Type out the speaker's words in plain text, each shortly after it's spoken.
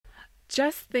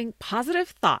Just think positive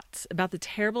thoughts about the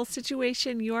terrible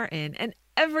situation you are in, and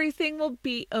everything will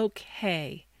be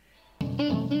okay.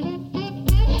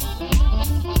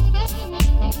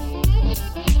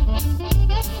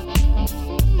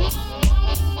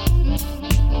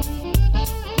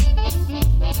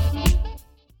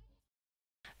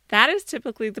 That is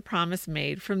typically the promise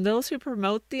made from those who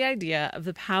promote the idea of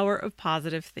the power of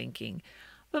positive thinking.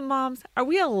 But moms, are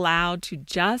we allowed to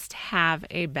just have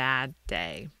a bad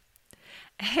day?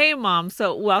 Hey mom,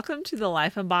 so welcome to the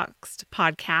Life Unboxed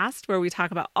podcast, where we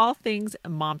talk about all things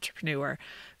momtrepreneur,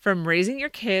 from raising your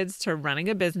kids to running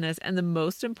a business, and the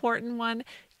most important one,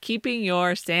 keeping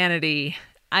your sanity.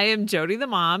 I am Jody the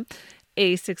mom,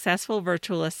 a successful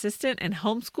virtual assistant and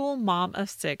homeschool mom of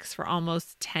 6 for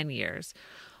almost 10 years.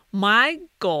 My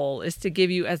goal is to give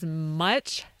you as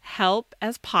much help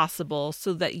as possible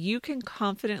so that you can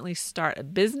confidently start a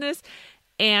business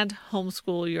and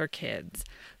homeschool your kids.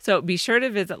 So be sure to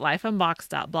visit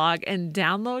lifeunboxed.blog and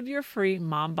download your free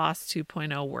Mom Boss 2.0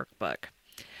 workbook.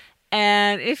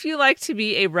 And if you like to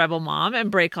be a rebel mom and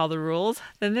break all the rules,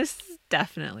 then this is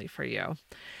definitely for you.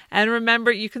 And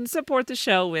remember, you can support the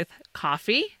show with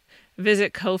coffee.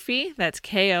 Visit Ko-fi, that's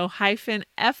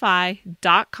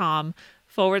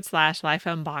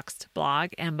ko-fi.com/lifeunboxed blog,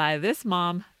 and buy this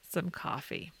mom some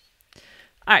coffee.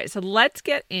 All right, so let's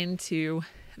get into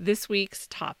this week's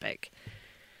topic.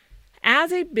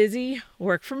 As a busy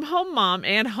work from home mom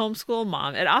and homeschool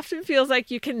mom, it often feels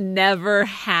like you can never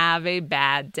have a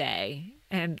bad day.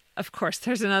 And of course,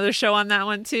 there's another show on that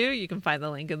one too. You can find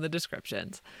the link in the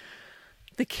descriptions.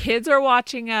 The kids are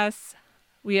watching us.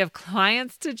 We have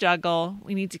clients to juggle.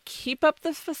 We need to keep up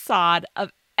the facade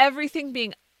of everything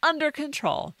being under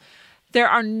control. There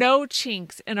are no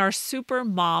chinks in our super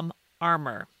mom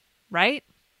armor, right?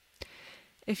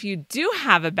 If you do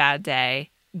have a bad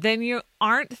day, then you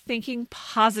aren't thinking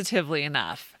positively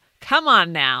enough. Come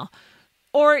on now.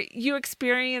 Or you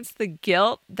experience the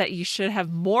guilt that you should have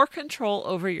more control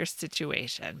over your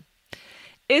situation.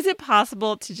 Is it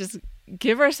possible to just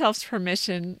give ourselves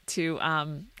permission to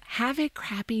have a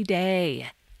crappy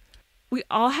day? We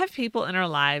all have people in our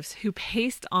lives who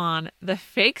paste on the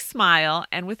fake smile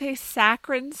and with a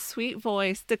saccharine, sweet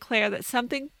voice declare that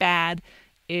something bad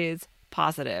is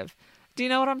positive. Do you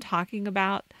know what I'm talking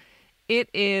about? It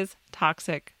is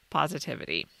toxic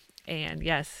positivity. And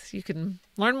yes, you can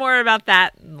learn more about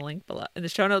that in the link below, in the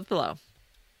show notes below.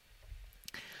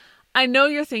 I know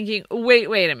you're thinking,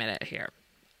 wait a minute here.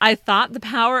 I thought the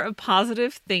power of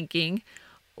positive thinking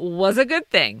was a good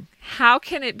thing. How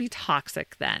can it be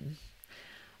toxic then?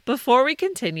 Before we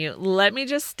continue, let me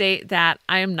just state that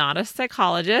I am not a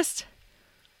psychologist,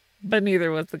 but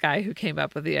neither was the guy who came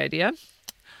up with the idea.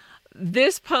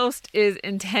 This post is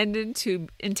intended to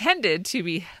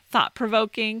be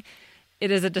thought-provoking.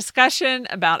 It is a discussion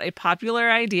about a popular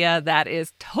idea that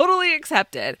is totally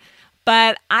accepted,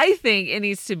 but I think it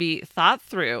needs to be thought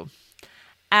through.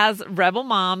 As rebel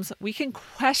moms, we can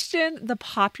question the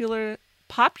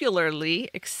popularly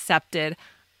accepted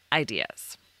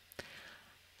ideas.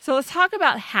 So let's talk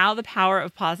about how the power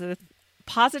of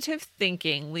positive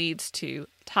thinking leads to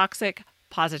toxic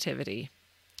positivity.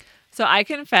 So I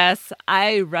confess,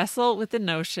 I wrestle with the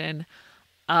notion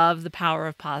of the power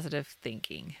of positive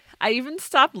thinking. I even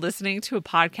stopped listening to a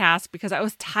podcast because I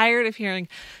was tired of hearing,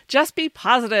 just be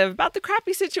positive about the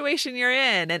crappy situation you're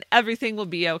in and everything will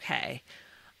be okay.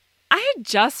 I had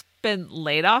just been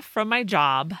laid off from my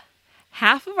job.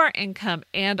 Half of our income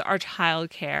and our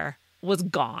childcare was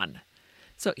gone.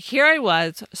 So here I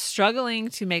was struggling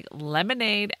to make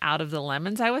lemonade out of the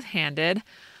lemons I was handed.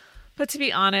 But to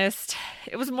be honest,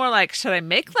 it was more like, should I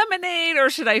make lemonade or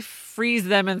should I freeze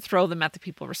them and throw them at the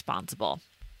people responsible?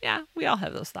 Yeah, we all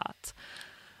have those thoughts.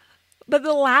 But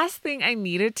the last thing I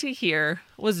needed to hear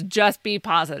was just be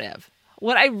positive.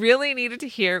 What I really needed to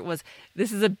hear was,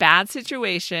 this is a bad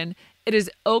situation. It is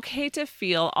okay to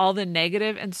feel all the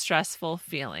negative and stressful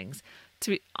feelings.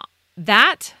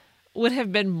 That would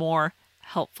have been more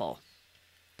helpful.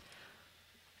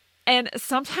 And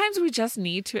sometimes we just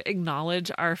need to acknowledge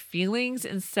our feelings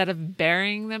instead of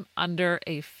burying them under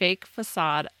a fake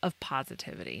facade of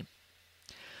positivity.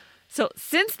 So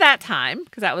since that time,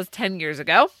 because that was 10 years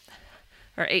ago,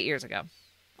 or 8 years ago,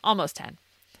 almost 10,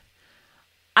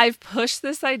 I've pushed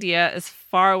this idea as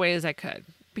far away as I could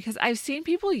because I've seen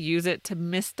people use it to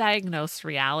misdiagnose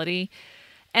reality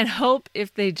and hope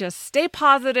if they just stay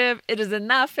positive, it is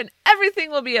enough and everything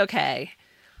will be okay.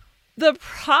 The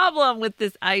problem with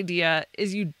this idea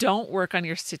is you don't work on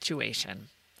your situation.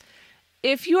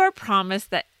 If you are promised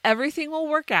that everything will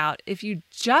work out, if you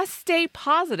just stay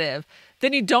positive,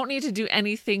 then you don't need to do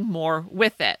anything more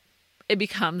with it. it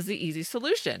becomes the easy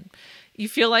solution. You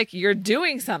feel like you're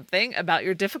doing something about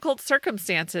your difficult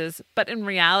circumstances, but in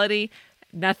reality,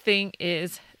 nothing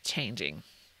is changing.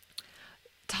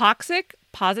 Toxic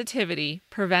positivity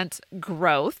prevents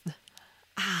growth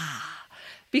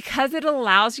because it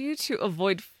allows you to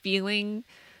avoid feelings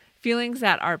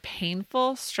that are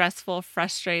painful, stressful,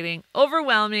 frustrating,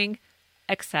 overwhelming,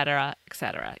 etc.,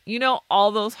 etc. You know,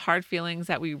 all those hard feelings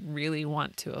that we really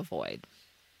want to avoid.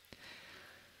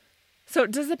 So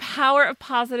does the power of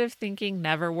positive thinking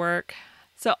never work?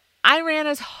 So I ran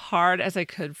as hard as I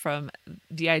could from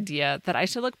the idea that I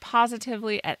should look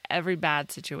positively at every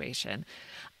bad situation.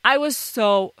 I was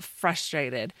so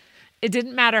frustrated. It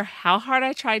didn't matter how hard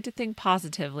I tried to think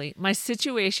positively. My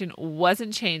situation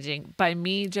wasn't changing by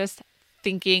me just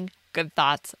thinking good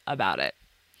thoughts about it.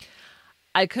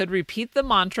 I could repeat the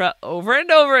mantra over and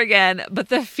over again, but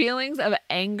the feelings of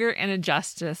anger and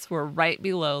injustice were right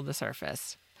below the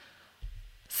surface.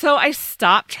 So I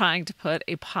stopped trying to put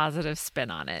a positive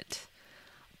spin on it.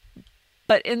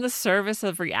 But in the service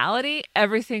of reality,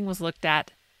 everything was looked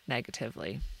at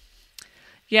negatively.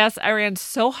 Yes, I ran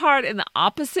so hard in the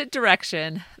opposite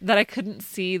direction that I couldn't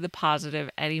see the positive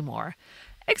anymore.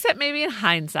 Except maybe in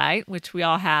hindsight, which we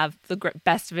all have the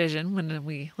best vision when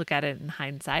we look at it in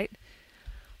hindsight.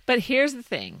 But here's the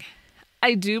thing.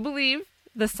 I do believe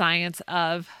the science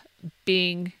of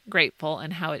being grateful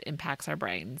and how it impacts our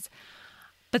brains.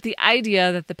 But the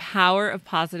idea that the power of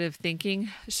positive thinking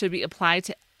should be applied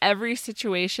to every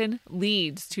situation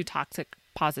leads to toxic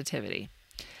positivity.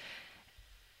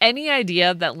 Any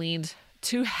idea that leans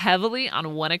too heavily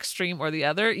on one extreme or the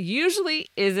other usually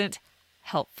isn't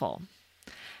helpful.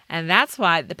 And that's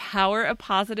why the power of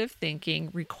positive thinking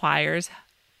requires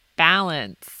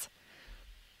balance.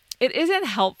 It isn't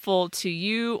helpful to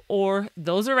you or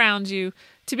those around you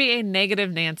to be a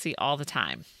negative Nancy all the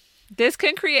time. This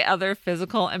can create other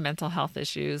physical and mental health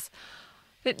issues.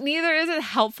 But neither is it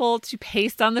helpful to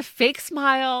paste on the fake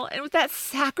smile and with that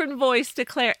saccharine voice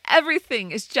declare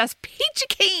everything is just peachy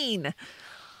keen.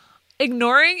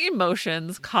 Ignoring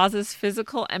emotions causes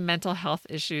physical and mental health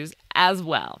issues as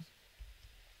well.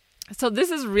 So this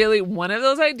is really one of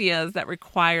those ideas that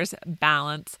requires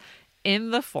balance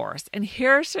in the force. And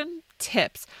here are some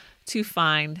tips to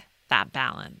find that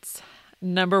balance.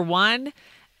 Number 1,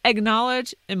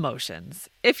 acknowledge emotions.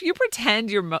 If you pretend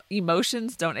your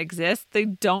emotions don't exist, they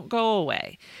don't go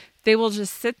away. They will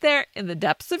just sit there in the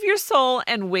depths of your soul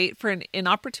and wait for an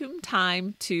inopportune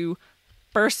time to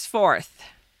burst forth.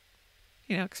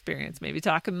 Experience maybe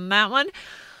talking on that one.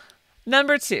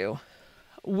 Number 2,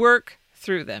 work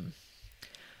through them.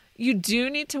 You do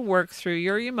need to work through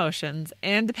your emotions,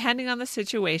 and depending on the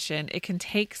situation, it can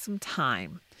take some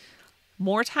time.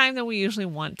 More time than we usually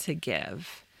want to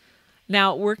give.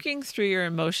 Now, working through your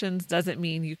emotions doesn't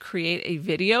mean you create a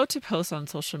video to post on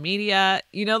social media.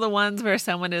 You know, the ones where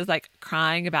someone is like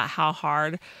crying about how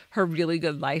hard her really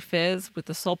good life is with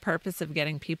the sole purpose of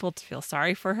getting people to feel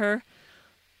sorry for her.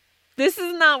 This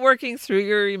is not working through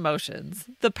your emotions.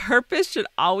 The purpose should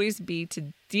always be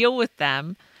to deal with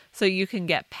them so you can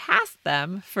get past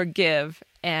them, forgive,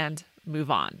 and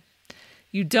move on.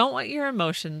 You don't want your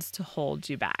emotions to hold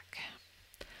you back.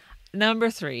 Number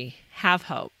 3, have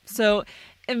hope. So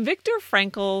in Viktor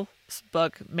Frankl's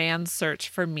book, Man's Search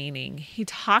for Meaning, he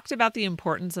talked about the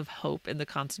importance of hope in the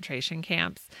concentration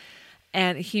camps.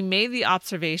 And he made the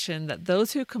observation that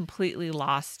those who completely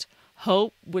lost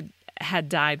hope had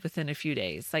died within a few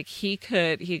days. Like he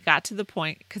got to the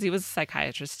point, because he was a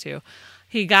psychiatrist too,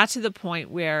 he got to the point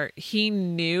where he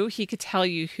knew he could tell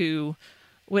you who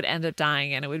would end up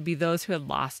dying, and it would be those who had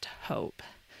lost hope.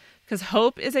 Because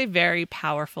hope is a very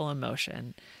powerful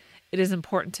emotion. It is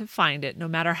important to find it no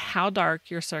matter how dark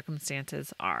your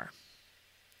circumstances are.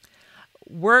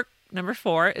 Number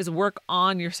 4 is work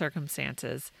on your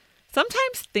circumstances.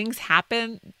 Sometimes things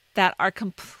happen that are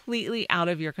completely out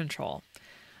of your control.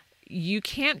 You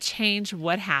can't change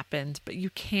what happened, but you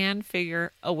can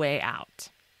figure a way out.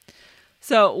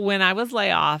 So when I was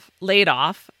laid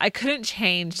off, I couldn't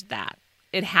change that.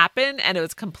 It happened and it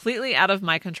was completely out of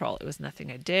my control. It was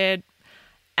nothing I did,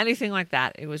 anything like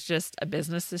that. It was just a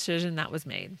business decision that was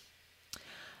made.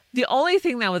 The only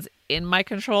thing that was in my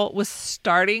control was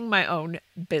starting my own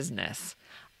business.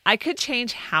 I could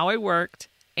change how I worked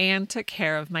and took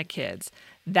care of my kids.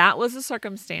 That was a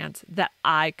circumstance that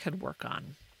I could work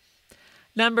on.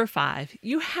 Number 5,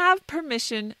 you have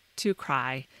permission to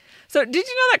cry. So did you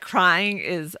know that crying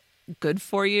is good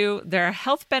for you? There are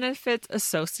health benefits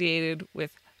associated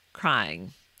with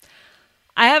crying.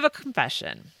 I have a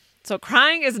confession. So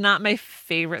crying is not my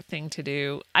favorite thing to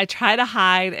do. I try to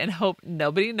hide and hope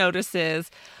nobody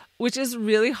notices, which is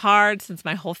really hard since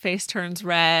my whole face turns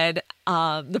red.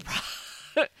 Like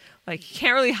you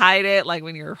can't really hide it, like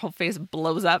when your whole face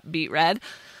blows up beet red.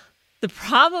 The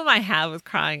problem I have with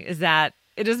crying is that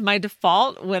it is my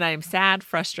default when I'm sad,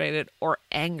 frustrated, or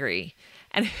angry.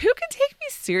 And who can take me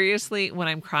seriously when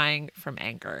I'm crying from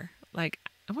anger? Like,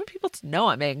 I want people to know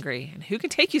I'm angry, and who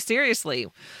can take you seriously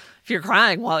if you're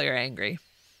crying while you're angry?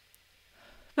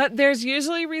 But there's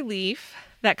usually relief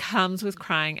that comes with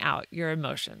crying out your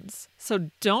emotions. So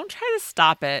don't try to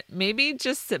stop it. Maybe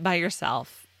just sit by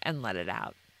yourself and let it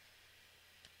out.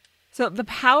 So the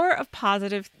power of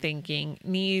positive thinking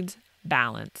needs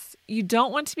balance. You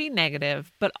don't want to be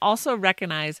negative, but also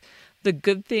recognize the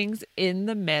good things in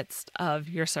the midst of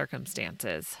your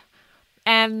circumstances.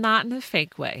 And not in a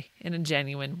fake way, in a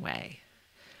genuine way.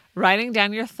 Writing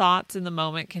down your thoughts in the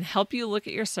moment can help you look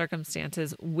at your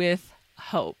circumstances with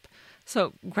hope.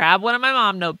 So grab one of my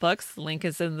mom notebooks, the link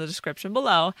is in the description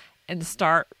below, and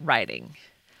start writing.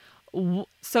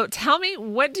 So tell me,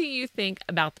 what do you think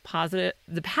about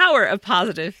the power of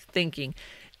positive thinking?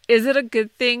 Is it a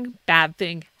good thing, bad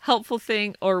thing, helpful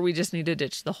thing, or we just need to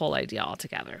ditch the whole idea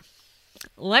altogether?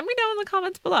 Let me know in the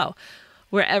comments below,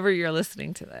 wherever you're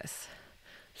listening to this.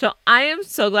 So I am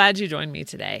so glad you joined me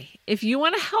today. If you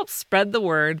want to help spread the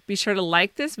word, be sure to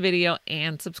like this video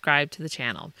and subscribe to the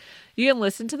channel. You can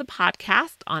listen to the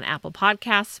podcast on Apple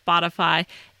Podcasts, Spotify,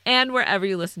 and wherever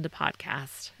you listen to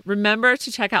podcasts. Remember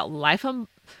to check out the Life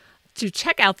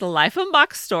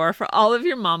Unboxed store for all of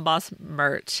your Mom Boss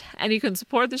merch. And you can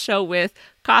support the show with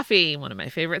coffee, one of my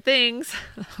favorite things,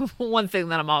 one thing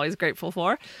that I'm always grateful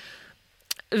for.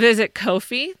 Visit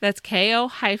Ko-fi, that's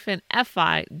ko-fi.com/Life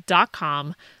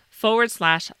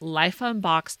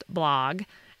Unboxed blog,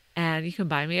 and you can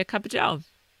buy me a cup of joe.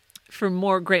 For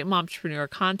more great momtrepreneur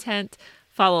content,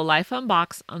 follow Life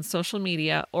Unboxed on social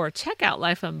media or check out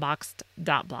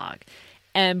lifeunboxed.blog.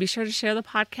 And be sure to share the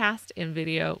podcast and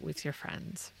video with your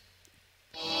friends.